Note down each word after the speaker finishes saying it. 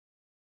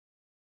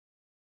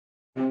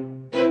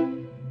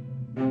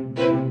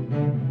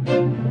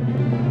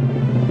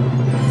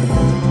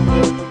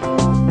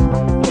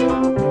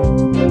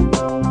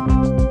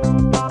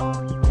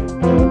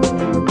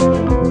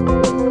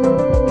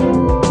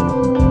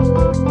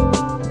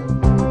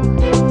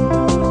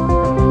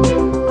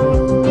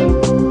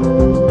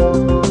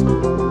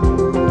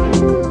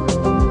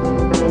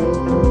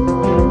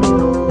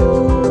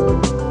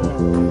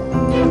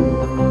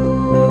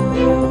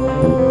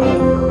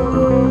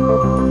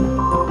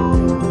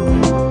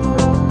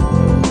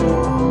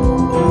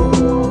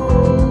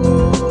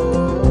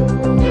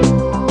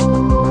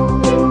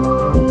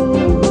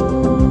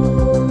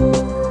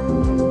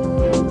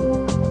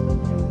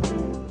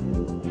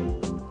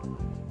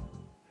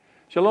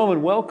Shalom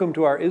and welcome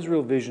to our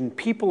Israel Vision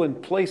People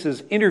and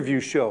Places interview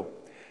show.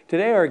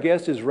 Today our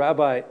guest is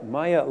Rabbi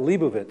Maya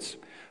Lebovitz,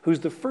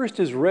 who's the first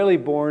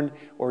Israeli-born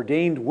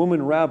ordained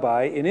woman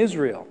rabbi in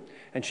Israel.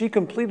 And she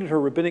completed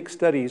her rabbinic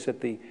studies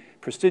at the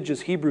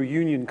prestigious Hebrew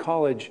Union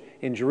College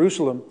in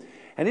Jerusalem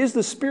and is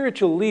the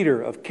spiritual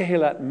leader of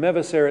Kehilat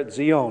Mevaseret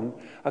Zion,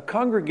 a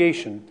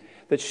congregation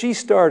that she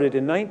started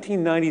in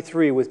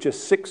 1993 with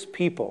just 6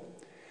 people.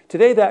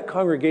 Today, that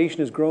congregation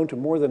has grown to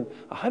more than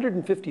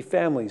 150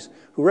 families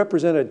who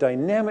represent a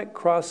dynamic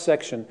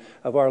cross-section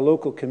of our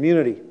local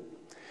community.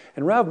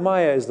 And Rav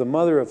Maya is the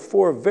mother of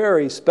 4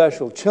 very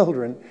special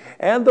children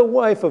and the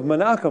wife of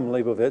Menachem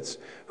Lebovitz,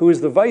 who is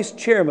the vice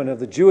chairman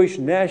of the Jewish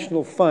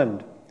National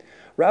Fund.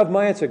 Rav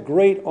Maya, it's a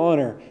great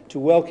honor to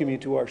welcome you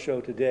to our show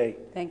today.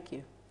 Thank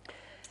you.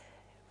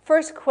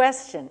 First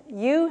question.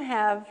 You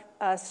have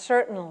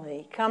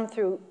certainly come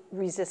through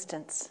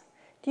resistance.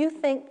 Do you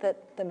think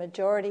that the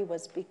majority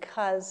was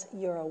because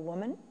you're a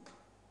woman?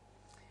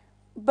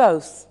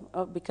 Both,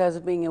 because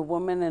of being a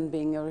woman and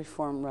being a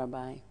Reform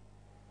rabbi. Do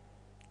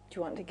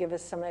you want to give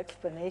us some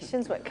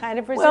explanations? What kind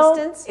of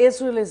resistance? Well,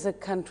 Israel is a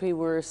country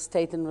where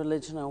state and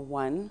religion are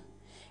one.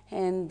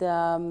 And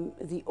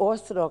the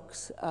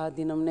Orthodox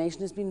denomination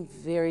has been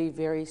very,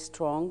 very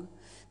strong,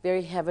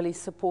 very heavily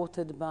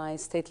supported by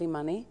stately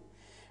money,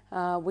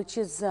 which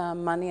is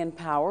money and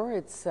power.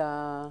 It's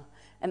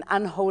an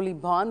unholy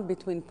bond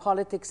between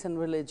politics and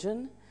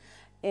religion,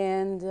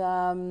 and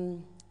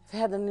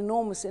had an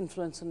enormous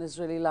influence on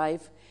Israeli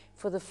life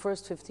for the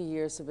first 50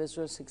 years of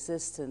Israel's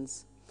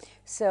existence.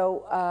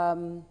 So,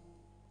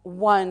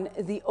 one,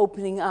 the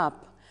opening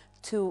up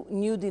to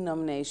new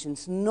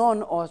denominations,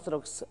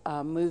 non-Orthodox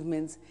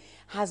movements,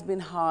 has been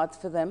hard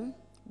for them,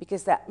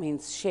 because that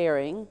means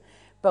sharing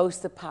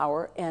both the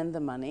power and the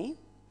money,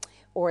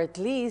 or at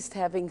least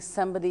having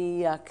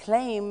somebody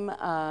claim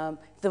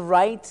the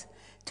right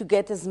to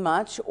get as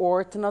much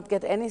or to not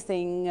get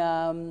anything,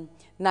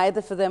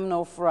 neither for them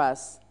nor for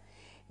us.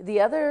 The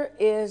other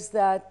is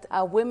that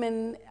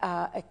women,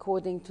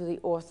 according to the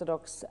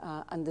Orthodox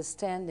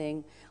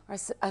understanding,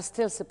 are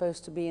still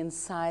supposed to be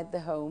inside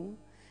the home,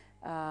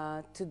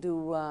 to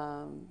do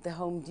the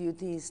home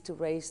duties, to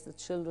raise the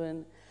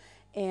children,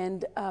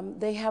 and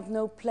they have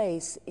no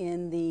place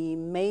in the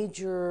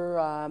major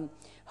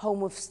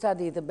home of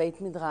study, the Beit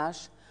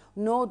Midrash,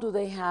 nor do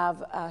they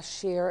have a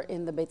share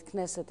in the Beit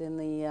Knesset, in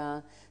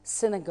the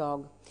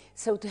synagogue.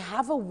 So to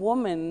have a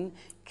woman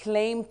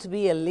claim to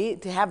be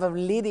to have a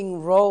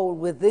leading role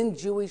within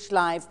Jewish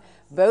life,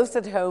 both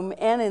at home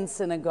and in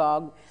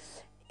synagogue,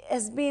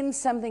 has been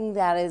something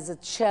that is a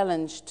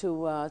challenge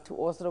to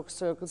Orthodox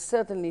circles,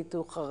 certainly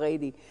to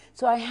Haredi.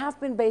 So I have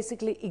been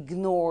basically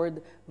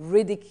ignored,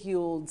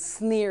 ridiculed,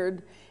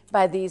 sneered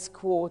by these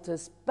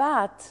quarters.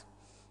 But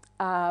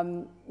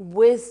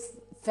with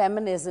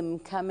feminism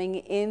coming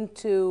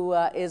into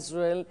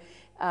Israel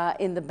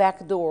in the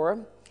back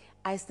door,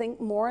 I think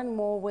more and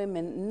more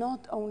women,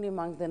 not only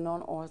among the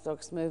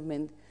non-Orthodox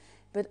movement,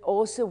 but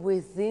also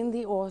within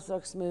the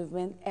Orthodox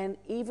movement and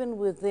even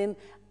within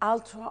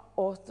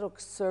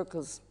ultra-Orthodox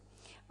circles,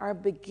 are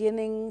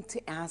beginning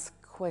to ask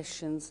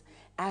questions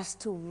as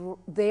to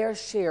their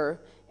share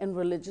in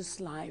religious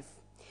life.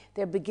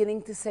 They're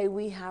beginning to say,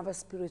 we have a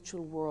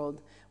spiritual world.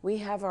 We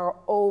have our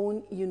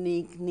own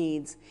unique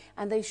needs,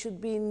 and there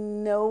should be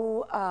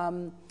no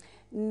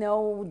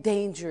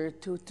danger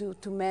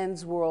to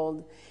men's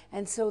world.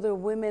 And so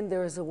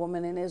there is a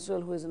woman in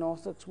Israel who is an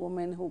Orthodox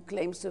woman who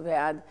claims to have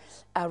had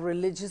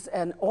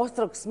an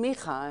Orthodox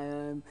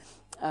micha,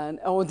 an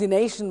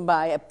ordination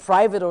a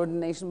private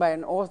ordination by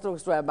an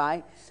Orthodox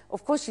rabbi.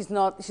 Of course, she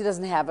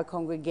doesn't have a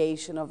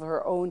congregation of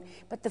her own,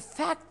 but the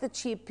fact that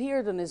she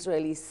appeared on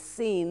Israeli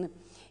scene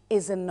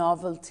is a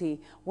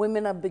novelty.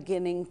 Women are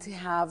beginning to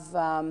have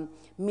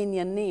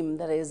minyanim,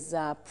 that is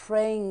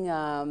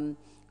praying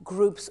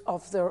groups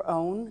of their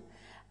own.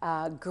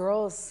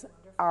 Girls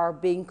are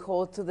being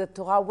called to the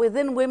Torah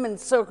within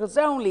women's circles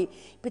only,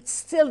 but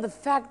still the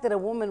fact that a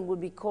woman would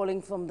be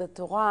calling from the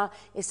Torah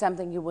is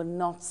something you will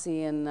not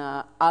see in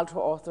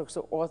ultra-Orthodox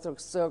or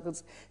Orthodox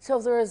circles.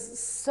 So there is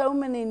so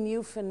many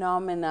new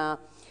phenomena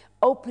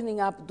opening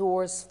up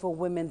doors for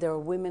women. There are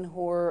women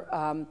who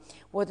are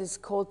what is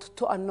called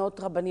to'anot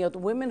rabbaniyot,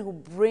 women who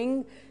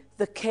bring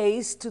the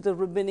case to the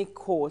rabbinic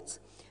courts.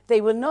 They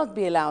will not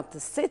be allowed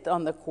to sit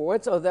on the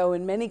courts, although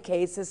in many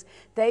cases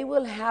they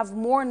will have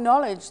more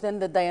knowledge than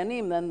the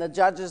dayanim, than the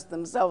judges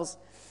themselves.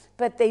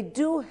 But they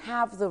do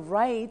have the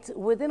right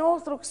within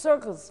Orthodox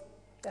circles.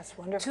 That's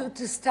wonderful.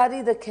 To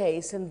study the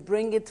case and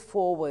bring it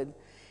forward.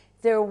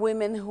 There are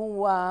women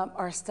who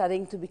are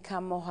studying to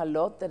become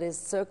mohalot, that is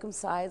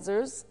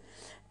circumcisers.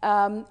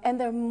 And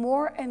there are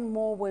more and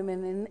more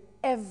women in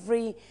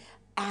every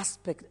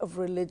aspect of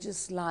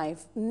religious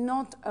life,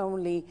 not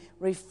only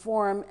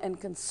Reform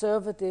and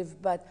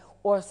conservative, but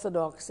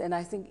Orthodox, and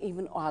I think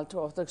even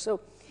ultra-Orthodox.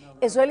 So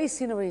Israeli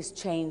scenery is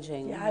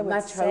changing. Yeah, I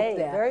would say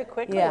very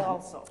quickly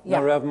also. Yeah.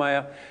 Now, Rav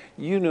Maya,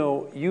 you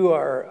know, you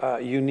are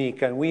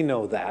unique, and we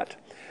know that.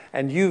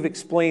 And you've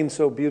explained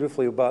so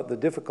beautifully about the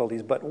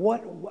difficulties, but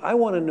what I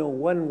want to know,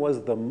 when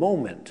was the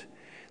moment,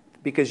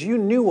 because you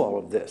knew all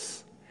of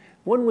this,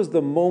 when was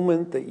the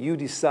moment that you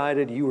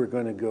decided you were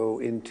going to go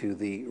into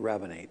the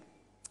rabbinate?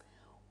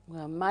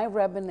 Well, my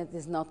rabbinate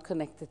is not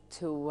connected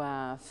to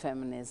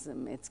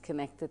feminism. It's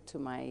connected to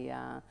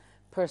my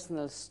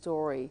personal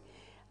story.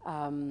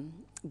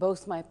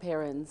 Both my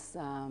parents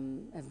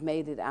have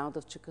made it out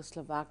of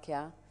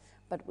Czechoslovakia,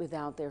 but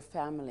without their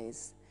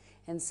families.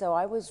 And so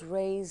I was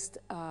raised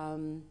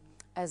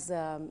as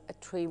a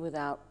tree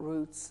without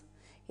roots.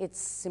 It's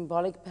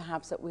symbolic,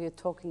 perhaps, that we are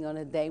talking on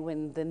a day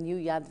when the new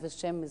Yad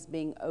Vashem is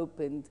being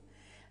opened.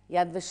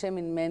 Yad Vashem,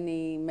 in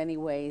many, many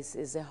ways,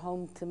 is a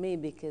home to me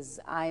because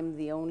I'm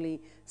the only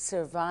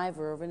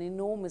survivor of an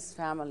enormous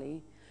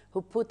family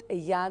who put a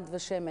Yad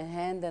Vashem, a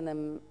hand and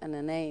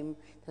a name,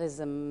 that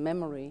is a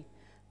memory,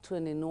 to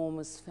an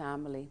enormous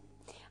family.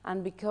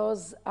 And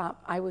because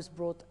I was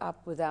brought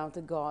up without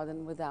a God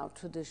and without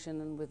tradition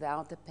and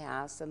without a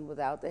past and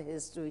without a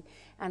history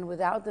and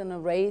without a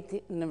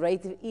narrative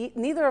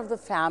neither of the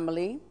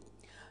family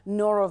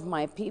nor of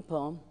my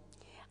people,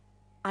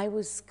 I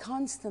was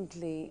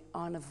constantly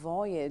on a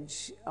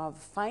voyage of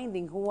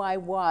finding who I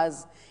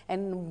was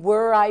and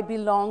where I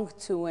belonged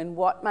to and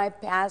what my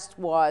past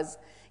was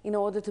in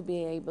order to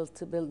be able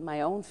to build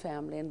my own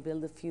family and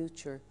build a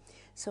future.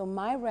 So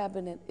my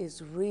rabbinate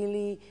is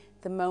really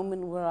the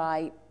moment where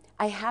I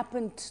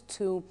happened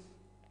to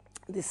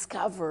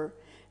discover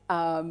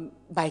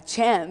by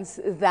chance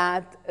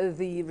that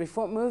the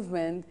Reform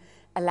movement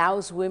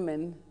allows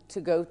women to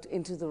go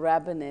into the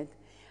rabbinate,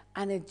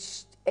 and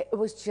it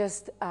was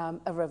just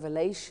a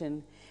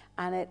revelation,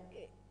 and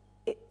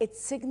it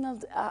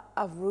signaled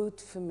a route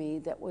for me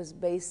that was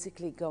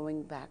basically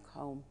going back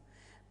home,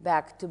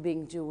 back to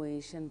being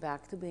Jewish and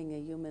back to being a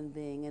human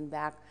being and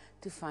back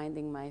to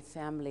finding my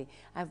family.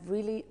 I've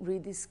really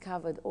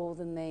rediscovered all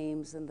the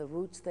names and the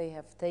routes they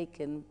have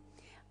taken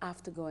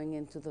after going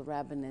into the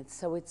rabbinate.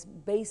 So it's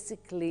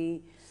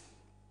basically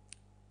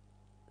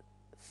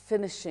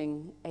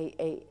finishing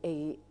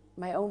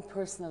my own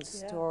personal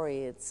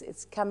story. Yes.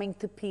 It's coming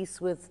to peace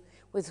with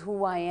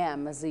who I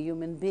am as a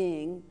human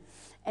being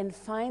and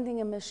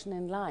finding a mission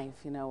in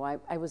life. You know,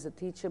 I was a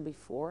teacher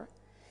before,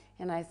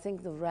 and I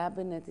think the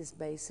rabbinate is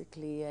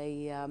basically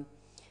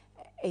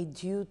a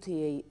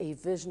duty, a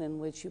vision in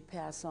which you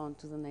pass on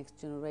to the next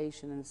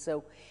generation. And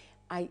so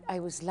I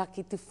was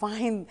lucky to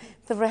find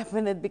the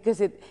rabbinate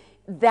because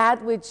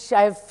that which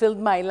I've filled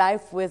my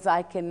life with,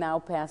 I can now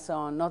pass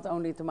on, not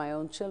only to my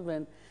own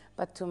children,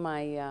 but to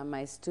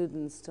my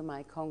students, to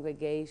my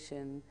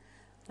congregation.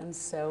 And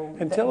so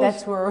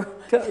that's where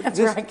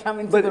I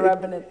come into the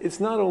rabbinate. It's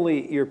not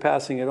only you're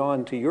passing it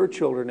on to your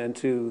children and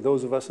to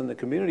those of us in the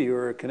community who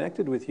are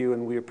connected with you,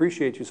 and we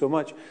appreciate you so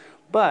much,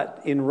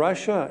 but in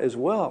Russia as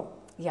well.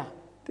 Yeah.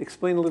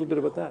 Explain a little bit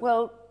about that.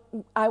 Well,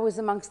 I was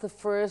amongst the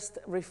first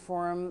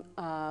Reform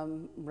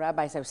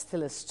rabbis. I was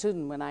still a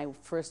student when I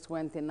first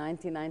went in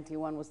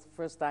 1991 was the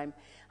first time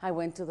I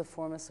went to the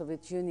former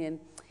Soviet Union.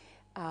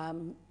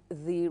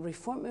 The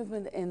Reform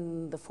movement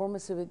in the former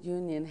Soviet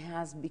Union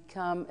has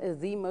become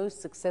the most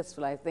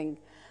successful, I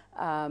think,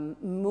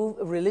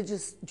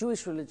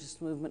 Jewish religious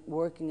movement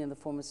working in the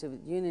former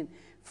Soviet Union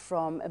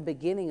from a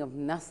beginning of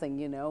nothing,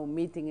 you know,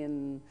 meeting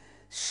in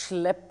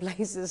schlep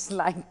places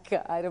like,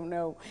 I don't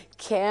know,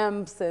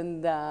 camps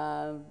and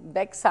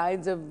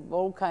backsides of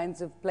all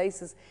kinds of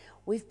places.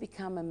 We've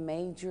become a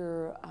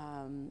major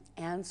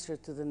answer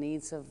to the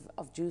needs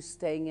of Jews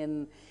staying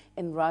in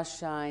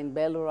Russia, in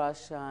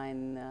Belarus,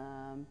 in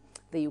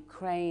the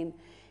Ukraine.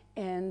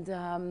 And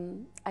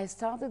I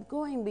started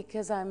going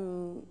because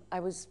I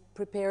was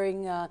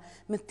preparing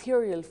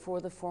material for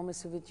the former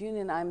Soviet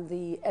Union. I'm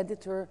the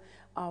editor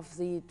of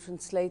the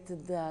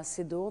translated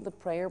Siddur, the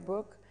prayer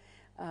book,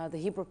 the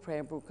Hebrew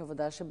prayer book of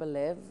Adasha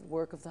Balev,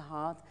 Work of the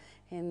Heart,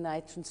 and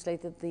I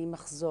translated the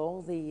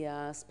Machzor,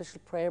 the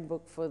special prayer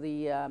book for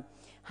the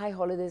high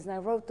holidays, and I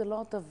wrote a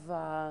lot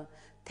of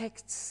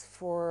texts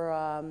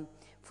for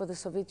the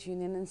Soviet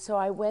Union, and so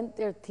I went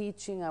there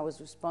teaching. I was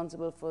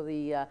responsible for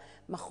the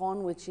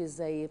Machon, which is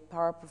a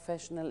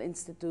paraprofessional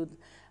institute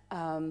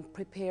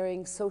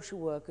preparing social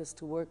workers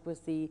to work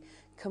with the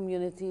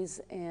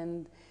communities,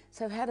 and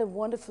so I've had a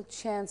wonderful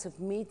chance of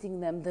meeting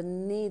them. The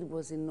need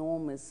was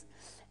enormous.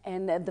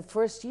 And the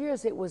first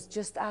years, it was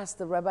just us,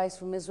 the rabbis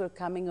from Israel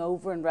coming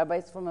over and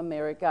rabbis from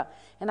America.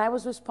 And I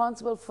was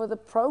responsible for the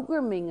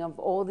programming of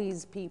all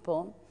these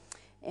people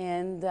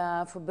and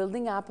for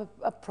building up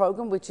a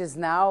program which is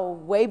now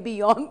way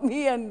beyond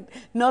me and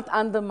not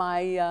under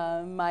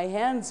my my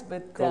hands.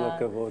 But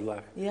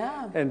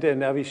yeah. And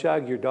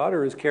Avishag, your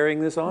daughter, is carrying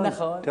this on.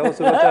 Nachon. Tell us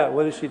about that.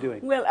 What is she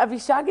doing? Well,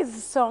 Avishag is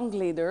a song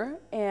leader,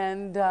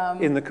 and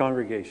in the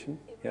congregation.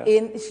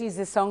 Yeah. She's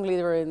a song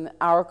leader in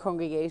our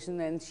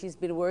congregation, and she's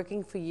been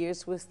working for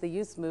years with the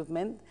youth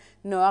movement,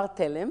 Noar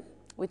Telem,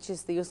 which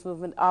is the youth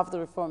movement of the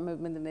Reform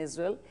movement in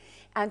Israel.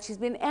 And she's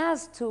been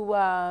asked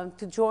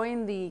to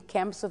join the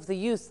camps of the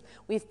youth.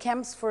 We have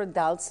camps for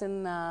adults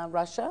in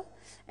Russia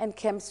and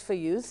camps for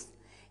youth.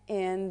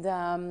 And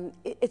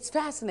it's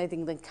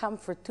fascinating. They come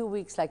for 2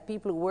 weeks, like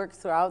people who work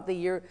throughout the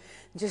year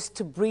just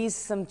to breathe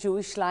some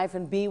Jewish life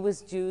and be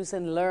with Jews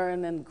and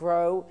learn and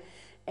grow.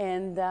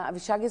 And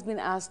Avishag has been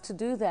asked to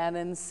do that.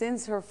 And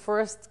since her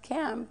first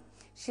camp,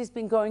 she's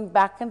been going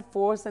back and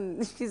forth,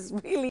 and she's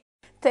really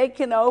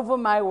taken over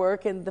my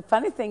work. And the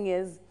funny thing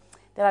is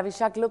that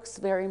Avishag looks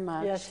very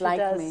much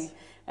like me.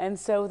 And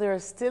so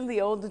there's still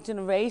the older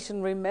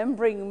generation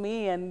remembering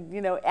me and,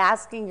 you know,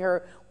 asking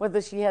her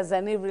whether she has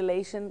any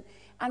relation.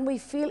 And we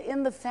feel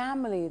in the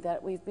family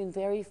that we've been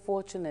very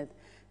fortunate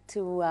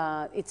to,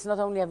 it's not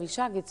only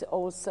Avishag, it's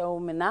also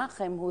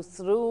Menachem, who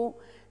through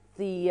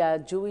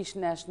the Jewish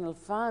National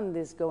Fund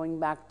is going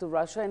back to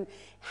Russia and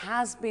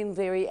has been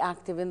very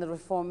active in the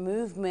reform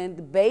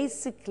movement,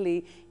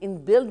 basically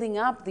in building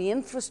up the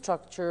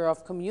infrastructure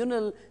of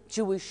communal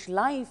Jewish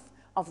life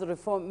of the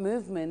reform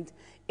movement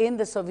in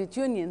the Soviet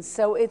Union.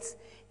 So it's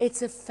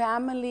a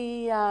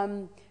family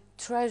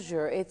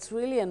treasure. It's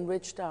really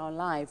enriched our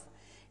life.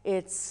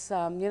 It's,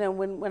 you know,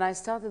 when I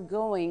started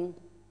going,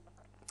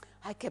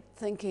 I kept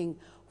thinking,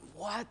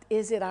 what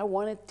is it I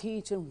want to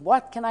teach, and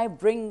what can I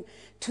bring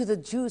to the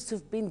Jews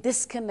who've been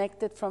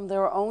disconnected from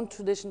their own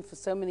tradition for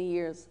so many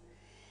years?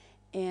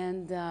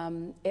 And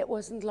it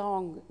wasn't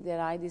long that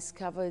I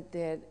discovered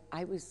that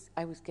I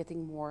was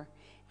getting more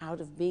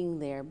out of being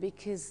there,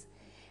 because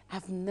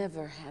I've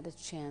never had a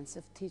chance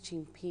of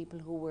teaching people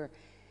who were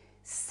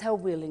so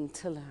willing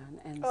to learn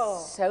and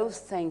so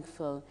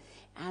thankful.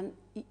 And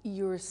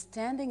you're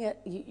standing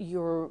at,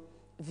 you're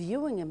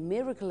viewing a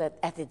miracle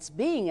at its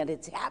being, at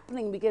its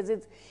happening, because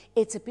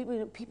it's a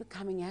people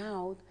coming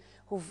out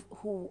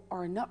who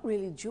are not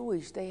really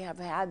Jewish. They have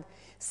had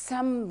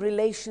some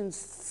relations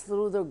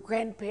through their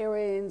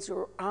grandparents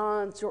or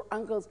aunts or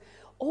uncles,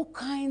 all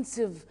kinds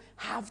of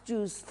half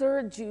Jews,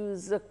 third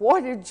Jews,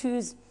 quarter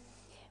Jews,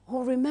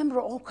 who remember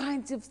all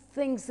kinds of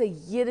things, a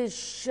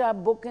Yiddish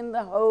book in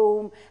the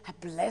home, a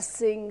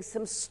blessing,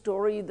 some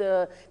story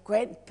the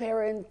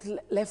grandparent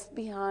left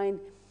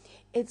behind.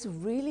 It's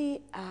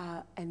really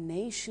a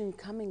nation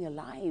coming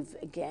alive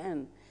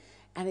again.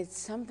 And it's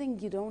something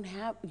you don't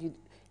have,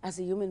 as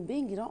a human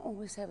being, you don't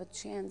always have a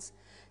chance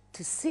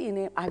to see.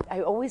 And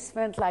I always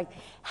felt like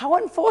how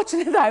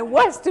unfortunate I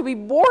was to be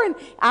born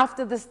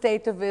after the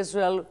State of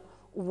Israel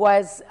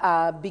was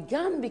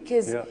begun,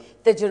 because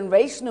the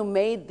generation who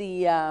made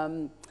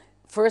the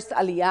first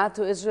Aliyah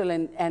to Israel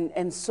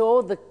and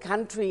saw the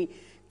country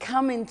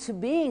come into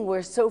being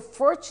were so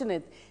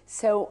fortunate.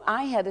 So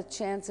I had a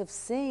chance of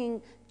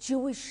seeing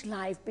Jewish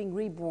life being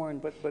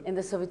reborn in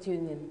the Soviet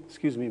Union.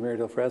 Excuse me,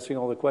 Meridel, for asking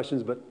all the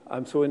questions, but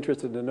I'm so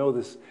interested to know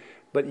this.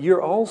 But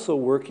you're also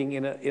working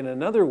in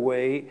another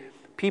way.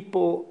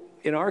 People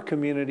in our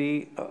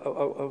community,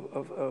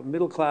 a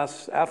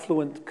middle-class,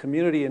 affluent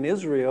community in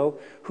Israel,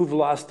 who've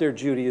lost their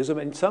Judaism,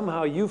 and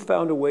somehow you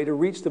found a way to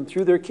reach them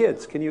through their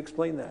kids. Can you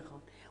explain that?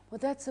 Well,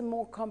 that's a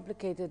more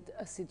complicated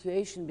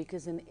situation,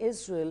 because in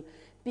Israel,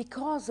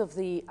 because of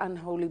the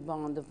unholy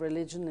bond of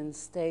religion and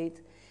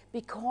state,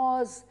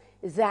 because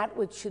that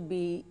which should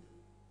be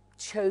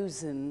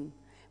chosen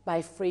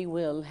by free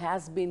will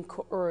has been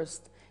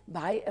coerced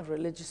by a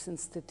religious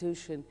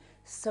institution,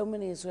 so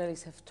many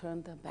Israelis have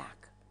turned their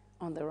back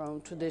on their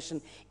own tradition.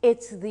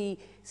 It's the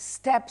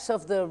steps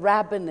of the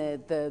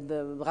rabbinate, the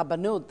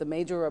rabbanut, the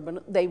major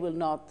rabbanut, they will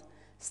not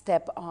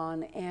step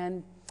on.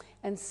 And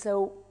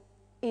so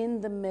in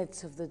the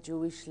midst of the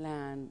Jewish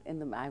land,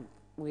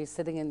 we're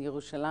sitting in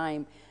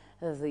Yerushalayim,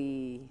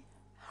 the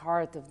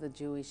heart of the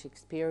Jewish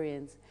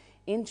experience.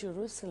 In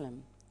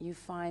Jerusalem, you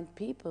find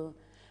people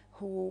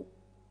who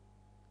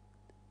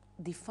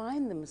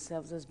define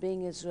themselves as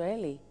being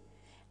Israeli,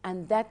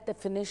 and that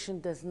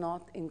definition does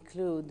not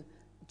include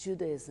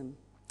Judaism.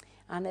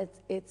 And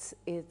it's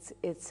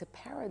a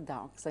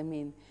paradox. I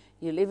mean,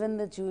 you live in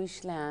the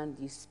Jewish land,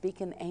 you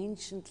speak an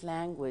ancient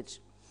language,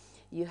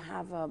 you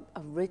have a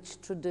rich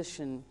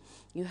tradition,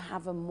 you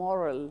have a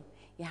moral,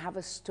 you have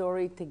a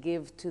story to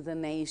give to the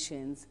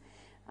nations,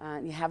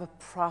 you have a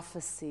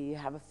prophecy, you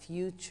have a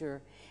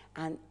future,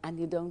 and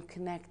you don't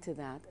connect to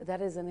that.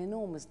 That is an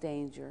enormous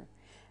danger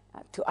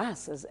to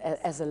us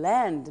as a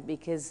land,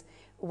 because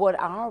what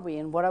are we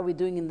and what are we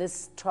doing in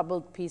this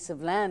troubled piece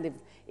of land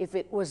if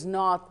it was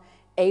not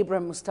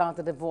Abram who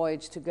started a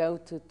voyage to go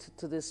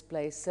to this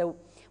place? So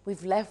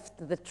we've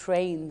left the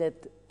train that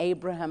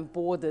Abraham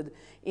boarded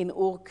in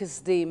Ur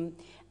Kasdim.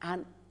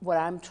 And what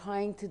I'm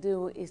trying to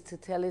do is to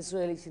tell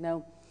Israelis, you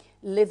know,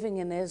 living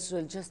in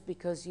Israel just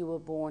because you were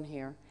born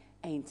here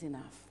ain't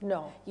enough.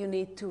 No. You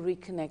need to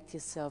reconnect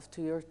yourself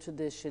to your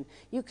tradition.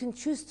 You can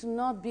choose to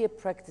not be a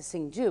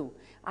practicing Jew.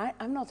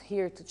 I'm not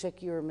here to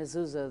check your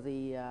mezuzah,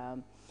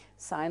 the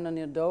sign on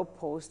your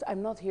doorpost.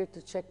 I'm not here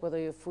to check whether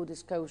your food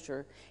is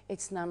kosher.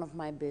 It's none of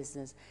my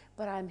business.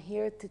 But I'm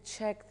here to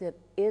check that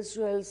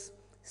Israel's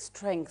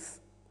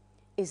strength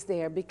is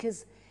there,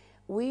 because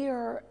we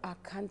are a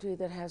country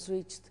that has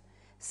reached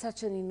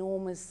such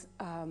enormous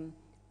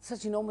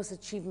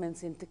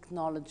achievements in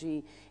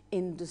technology,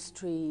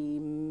 industry,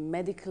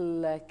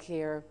 medical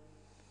care.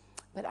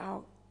 But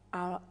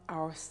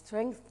our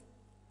strength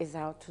is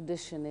our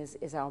tradition,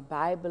 is our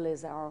Bible,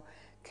 is our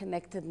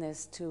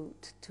connectedness to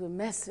a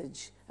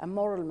message, a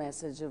moral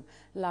message of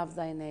love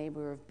thy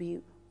neighbor, of be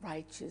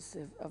righteous,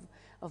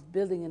 of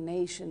building a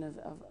nation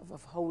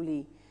of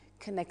holy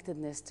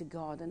connectedness to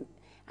God.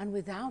 And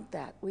without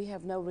that, we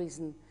have no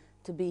reason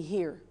to be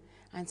here.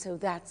 And so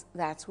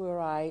that's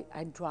where I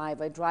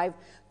drive. I drive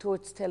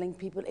towards telling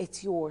people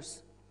it's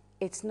yours.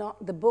 It's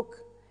not the book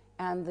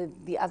and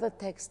the other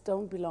texts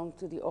don't belong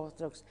to the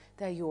Orthodox.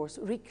 They're yours.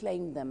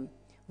 Reclaim them.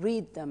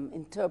 Read them,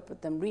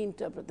 interpret them,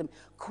 reinterpret them,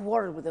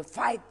 quarrel with them,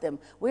 fight them.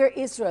 We're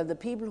Israel, the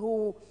people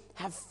who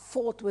have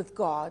fought with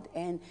God,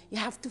 and you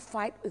have to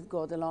fight with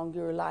God along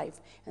your life,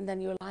 and then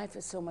your life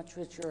is so much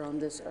richer on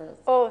this earth.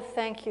 Oh,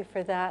 thank you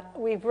for that.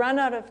 We've run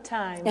out of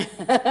time,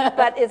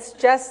 but it's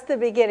just the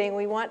beginning.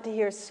 We want to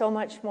hear so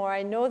much more.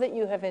 I know that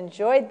you have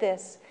enjoyed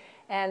this,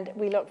 and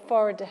we look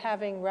forward to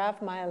having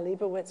Rabbi Maya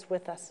Lebovitz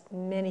with us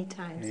many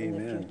times in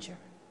the future.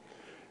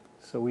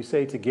 So we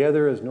say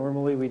together, as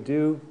normally we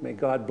do, may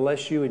God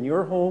bless you in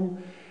your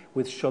home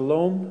with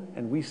shalom,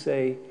 and we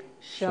say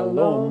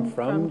shalom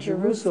from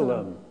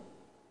Jerusalem.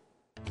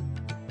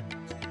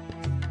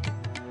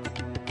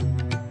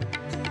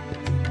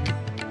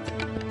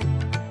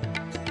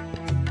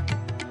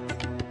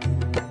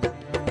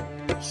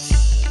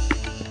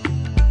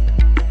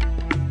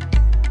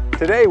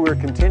 Today we're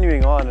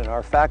continuing on in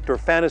our fact or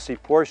fantasy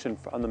portion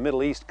on the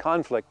Middle East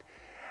conflict,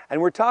 and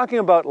we're talking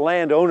about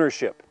land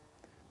ownership.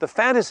 The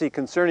fantasy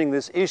concerning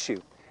this issue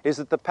is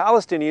that the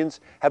Palestinians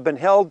have been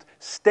held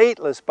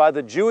stateless by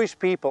the Jewish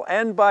people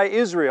and by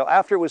Israel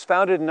after it was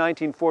founded in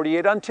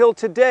 1948 until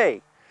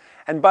today,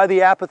 and by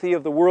the apathy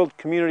of the world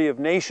community of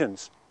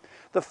nations.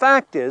 The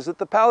fact is that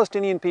the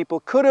Palestinian people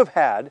could have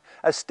had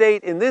a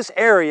state in this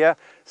area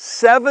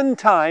 7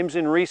 times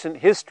in recent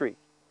history.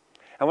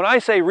 And when I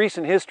say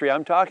recent history,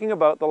 I'm talking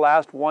about the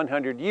last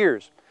 100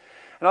 years.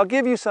 And I'll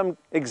give you some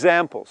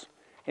examples.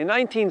 In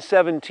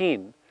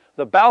 1917,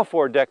 the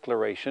Balfour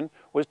Declaration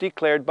was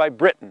declared by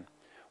Britain,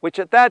 which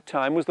at that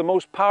time was the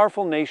most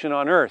powerful nation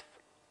on earth.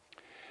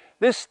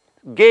 This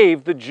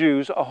gave the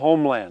Jews a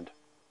homeland.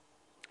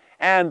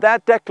 And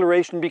that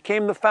declaration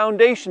became the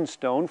foundation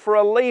stone for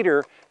a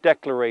later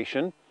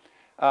declaration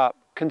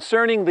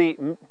concerning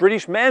the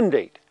British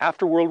Mandate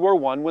after World War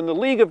I, when the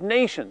League of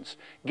Nations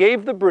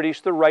gave the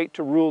British the right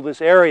to rule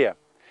this area.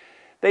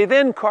 They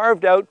then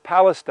carved out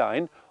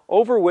Palestine,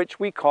 over which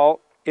we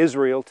call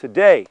Israel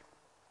today,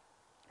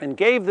 and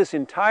gave this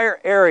entire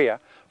area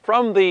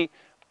from the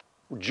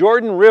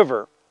Jordan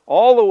River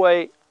all the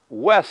way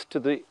west to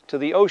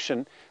the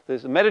ocean,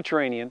 the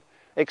Mediterranean,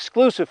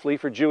 exclusively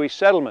for Jewish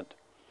settlement.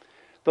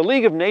 The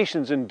League of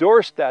Nations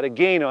endorsed that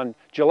again on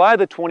July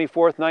the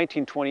 24th,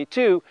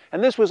 1922,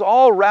 and this was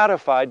all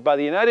ratified by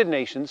the United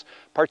Nations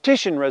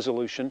Partition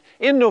Resolution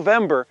in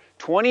November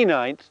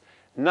 29th,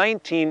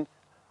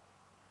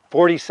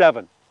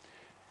 1947.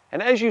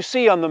 And as you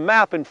see on the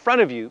map in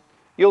front of you,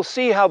 you'll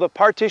see how the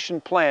partition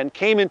plan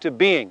came into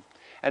being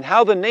and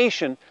how the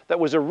nation that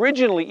was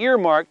originally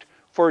earmarked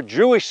for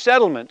Jewish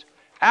settlement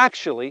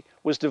actually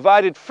was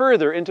divided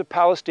further into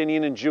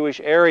Palestinian and Jewish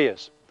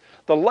areas.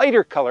 The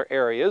lighter color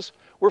areas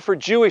were for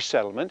Jewish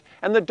settlement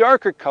and the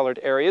darker colored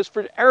areas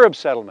for Arab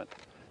settlement.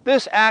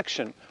 This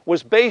action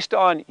was based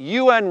on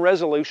UN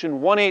Resolution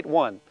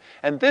 181,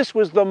 and this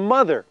was the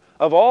mother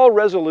of all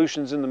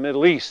resolutions in the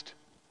Middle East.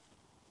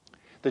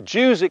 The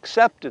Jews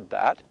accepted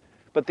that,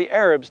 but the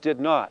Arabs did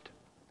not.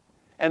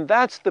 And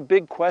that's the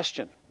big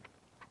question.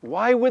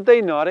 Why would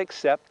they not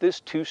accept this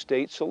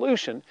two-state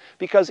solution?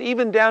 Because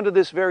even down to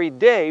this very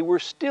day, we're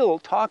still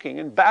talking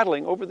and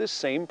battling over this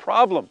same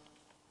problem.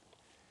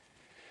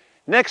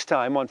 Next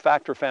time on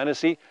Fact or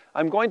Fantasy,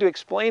 I'm going to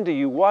explain to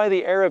you why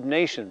the Arab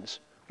nations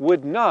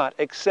would not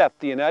accept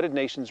the United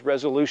Nations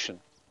resolution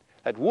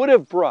that would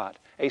have brought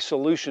a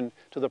solution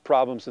to the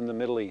problems in the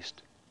Middle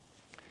East.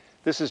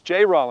 This is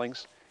Jay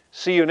Rawlings.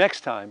 See you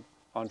next time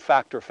on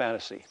Fact or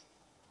Fantasy.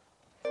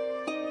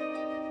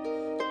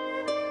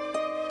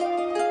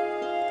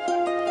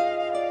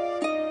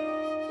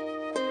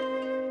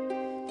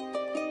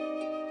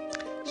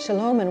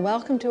 Shalom and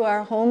welcome to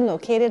our home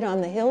located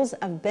on the hills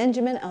of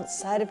Benjamin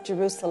outside of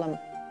Jerusalem.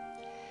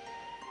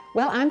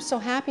 Well, I'm so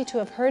happy to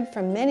have heard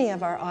from many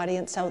of our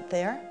audience out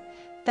there.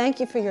 Thank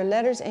you for your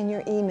letters and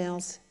your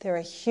emails. They're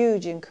a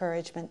huge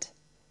encouragement.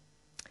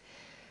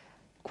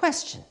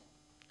 Question: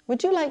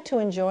 would you like to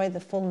enjoy the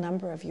full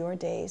number of your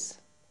days?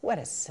 What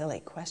a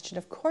silly question.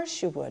 Of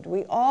course you would.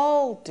 We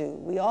all do.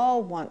 We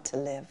all want to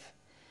live.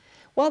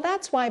 Well,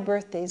 that's why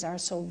birthdays are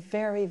so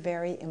very,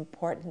 very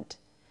important.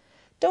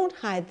 Don't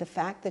hide the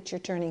fact that you're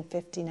turning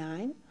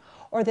 59,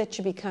 or that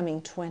you're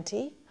becoming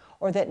 20,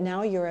 or that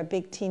now you're a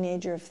big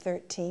teenager of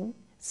 13.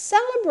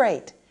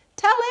 Celebrate.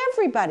 Tell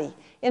everybody.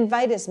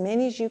 Invite as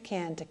many as you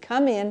can to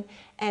come in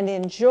and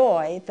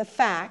enjoy the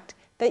fact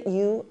that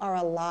you are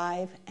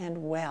alive and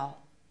well.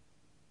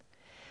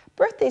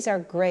 Birthdays are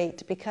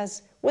great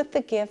because with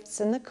the gifts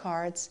and the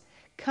cards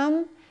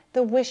come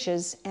the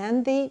wishes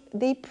and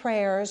the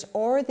prayers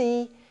or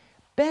the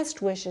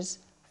best wishes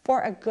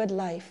for a good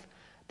life.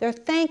 They're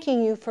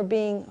thanking you for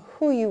being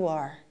who you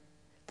are,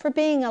 for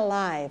being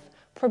alive,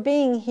 for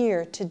being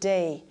here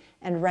today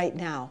and right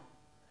now.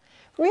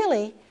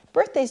 Really,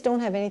 birthdays don't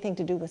have anything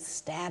to do with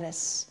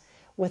status,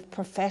 with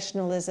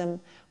professionalism,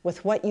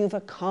 with what you've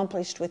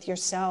accomplished with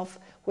yourself,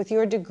 with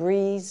your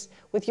degrees,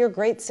 with your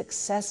great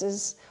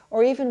successes,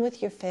 or even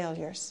with your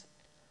failures.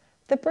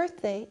 The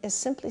birthday is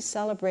simply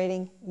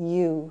celebrating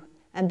you,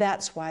 and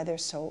that's why they're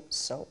so,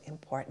 so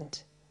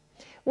important.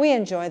 We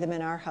enjoy them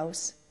in our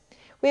house.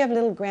 We have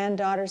little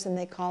granddaughters, and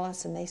they call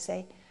us and they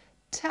say,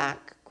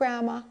 "Tack,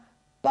 Grandma,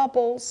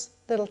 Bubbles,"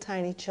 little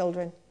tiny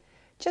children.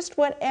 Just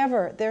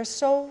whatever. They're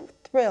so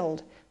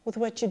thrilled with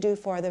what you do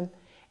for them.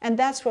 And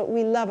that's what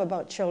we love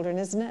about children,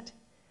 isn't it?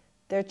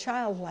 They're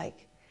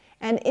childlike.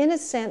 And in a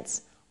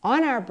sense,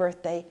 on our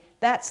birthday,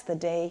 that's the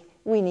day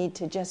we need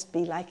to just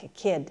be like a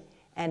kid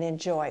and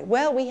enjoy.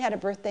 Well, we had a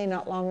birthday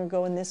not long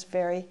ago in this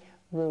very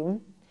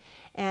room.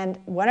 And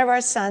one of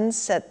our sons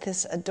sent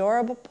this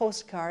adorable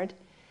postcard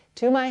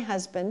to my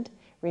husband,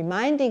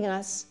 reminding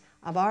us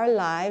of our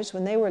lives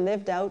when they were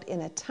lived out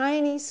in a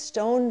tiny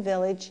stone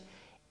village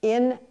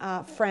in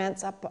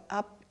France,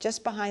 up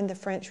just behind the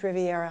French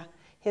Riviera.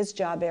 His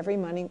job every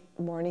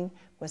morning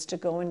was to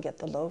go and get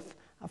the loaf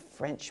of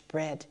French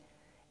bread.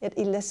 It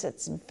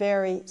elicits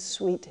very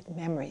sweet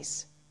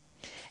memories.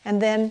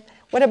 And then,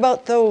 what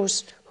about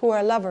those who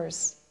are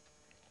lovers,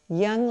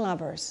 young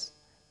lovers,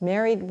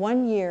 married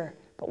 1 year?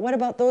 But what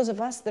about those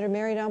of us that are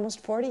married almost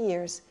 40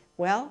 years?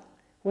 Well,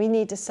 we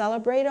need to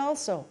celebrate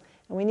also,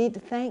 and we need to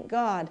thank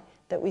God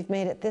that we've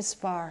made it this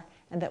far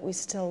and that we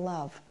still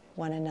love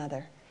one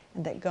another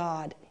and that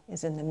God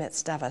is in the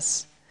midst of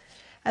us.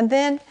 And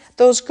then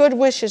those good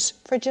wishes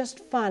for just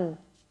fun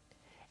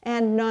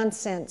and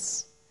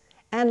nonsense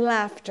and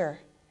laughter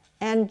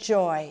and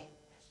joy,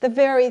 the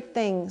very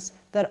things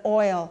that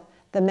oil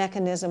the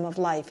mechanism of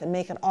life and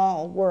make it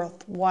all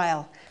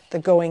worthwhile, the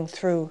going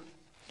through.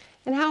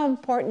 And how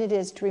important it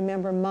is to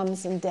remember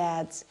mums and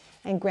dads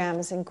and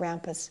grandmas and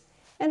grandpas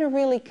and a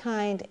really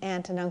kind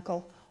aunt and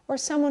uncle or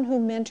someone who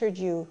mentored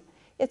you.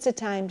 It's a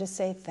time to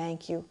say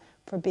thank you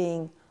for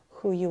being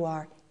who you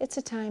are. It's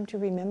a time to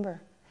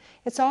remember.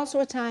 It's also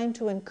a time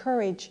to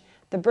encourage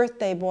the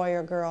birthday boy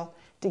or girl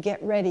to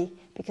get ready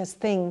because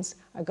things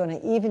are going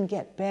to even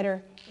get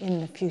better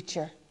in the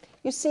future.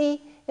 You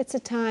see, it's a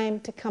time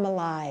to come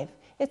alive.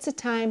 It's a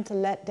time to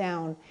let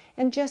down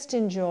and just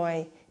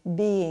enjoy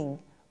being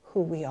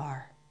who we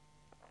are.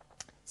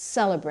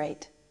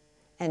 Celebrate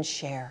and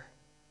share.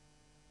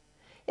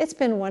 It's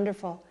been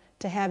wonderful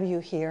to have you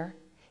here.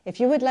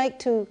 If you would like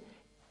to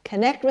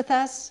connect with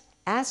us,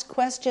 ask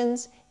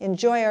questions,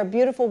 enjoy our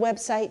beautiful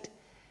website,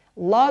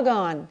 log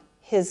on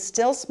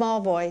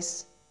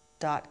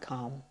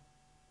hisstillsmallvoice.com.